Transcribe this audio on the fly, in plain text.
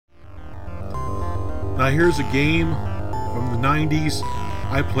Now here's a game from the 90s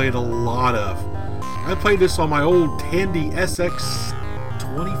I played a lot of. I played this on my old Tandy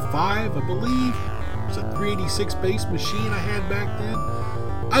SX25, I believe. It was a 386 base machine I had back then.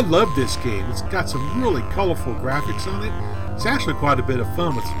 I love this game. It's got some really colorful graphics on it. It's actually quite a bit of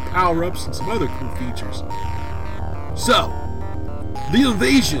fun with some power-ups and some other cool features. So, the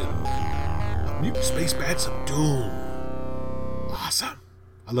invasion of mutant space bats of doom. Awesome.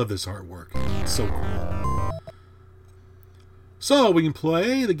 I love this artwork. It's so cool. So, we can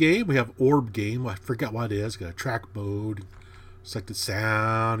play the game. We have Orb game. I forgot what it is. Got a track mode. Select the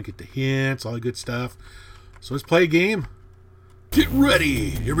sound. Get the hints. All the good stuff. So, let's play a game. Get ready.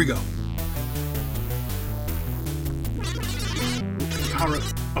 Here we go. Power up.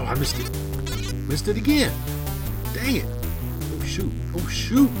 Oh, I missed it. Missed it again. Dang it. Oh, shoot. Oh,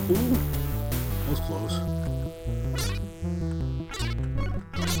 shoot. Ooh. That was close.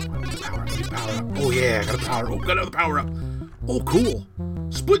 Power up. Get power up. Oh, yeah. Got a power up. Oh, got another power up. Oh, cool.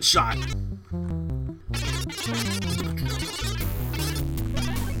 Split shot.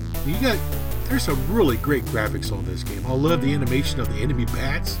 There's some really great graphics on this game. I love the animation of the enemy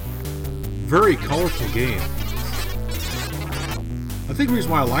bats. Very colorful game. I think the reason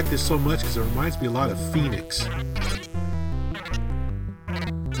why I like this so much is because it reminds me a lot of Phoenix.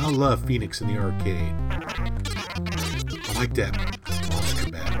 I love Phoenix in the arcade. I like that monster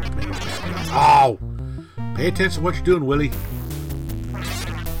bat. Oh! Pay attention to what you're doing, Willie.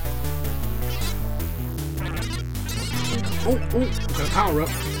 Oh, got a power up.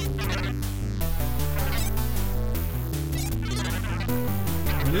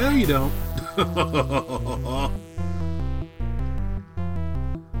 No, you don't.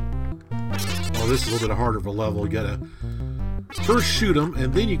 Oh, this is a little bit harder of a level. You gotta first shoot them,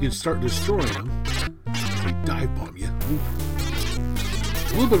 and then you can start destroying them. They dive bomb you. Ooh.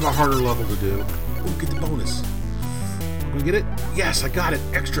 A little bit of a harder level to do. Oh, get the bonus. I'm gonna get it. Yes, I got it.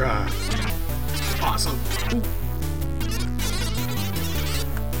 Extra. Awesome. Ooh.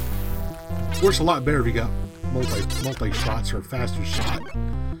 Works a lot better if you got multi shots or a faster shot,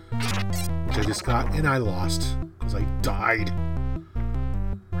 which I just got, and I lost because I died.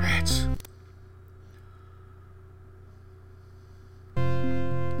 Rats.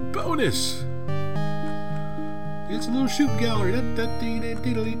 Bonus. It's a little shooting gallery.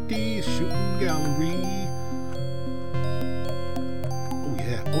 Shooting gallery. Oh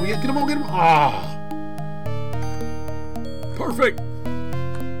yeah. Oh yeah. Get him all. Get him. Ah. Perfect.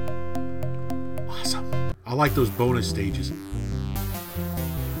 I like those bonus stages.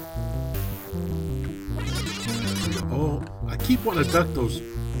 Oh, I keep wanting to duck those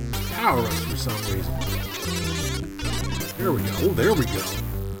power-ups for some reason. There we go. Oh, there we go.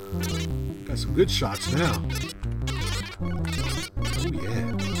 Got some good shots now. Oh,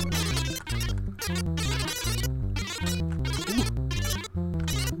 yeah.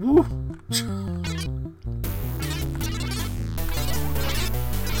 Ooh. Woo.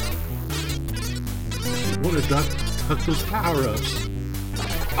 Want to duck those power-ups.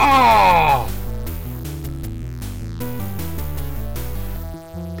 Oh!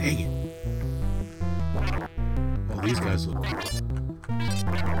 Dang it. Oh, these guys look cool.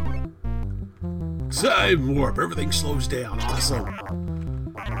 Time warp. Everything slows down. Awesome.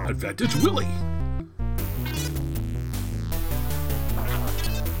 Advantage Willie.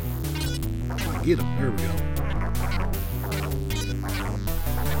 Get him. There we go.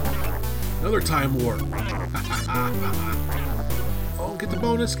 Another time warp. Oh, get the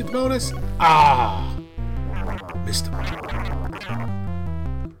bonus, get the bonus. Ah! Missed him.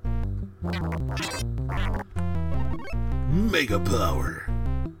 Mega power.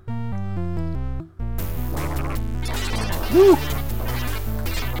 Woo!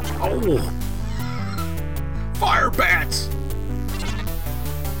 Oh! Fire bats!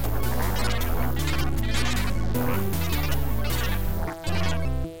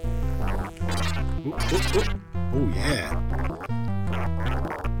 Oh, yeah.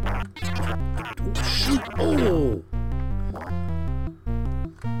 Oh, shoot. Oh.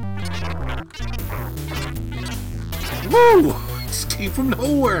 Woo! Just came from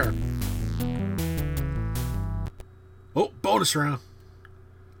nowhere. Oh, bonus round.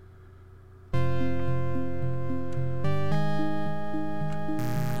 Come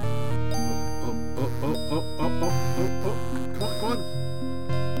on.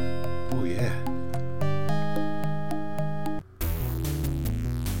 Oh, yeah.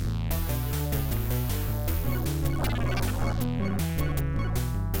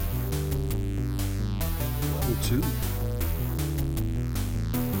 Level 2.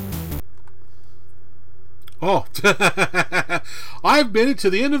 Oh, I've made it to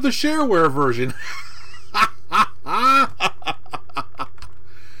the end of the shareware version.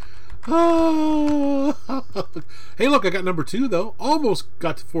 Oh. Hey, look, I got number 2, though. Almost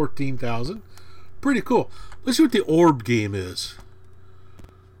got to 14,000. Pretty cool. Let's see what the orb game is.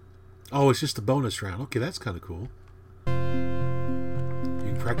 Oh, it's just a bonus round. Okay, that's kind of cool. You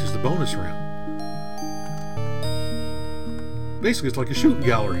can practice the bonus round. Basically, it's like a shooting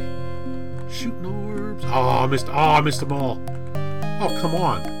gallery. Shooting orbs. Oh, I missed them all. Oh, come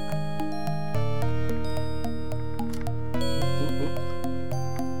on.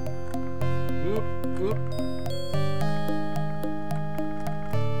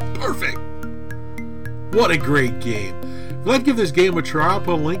 Perfect. What a great game. If you'd like to give this game a try, I'll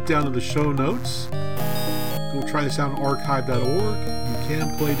put a link down in the show notes. Go try this out on archive.org. You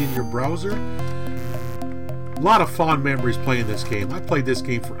can play it in your browser. A lot of fond memories playing this game. I played this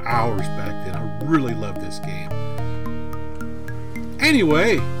game for hours back then. I really loved this game.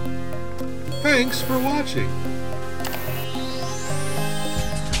 Anyway, thanks for watching.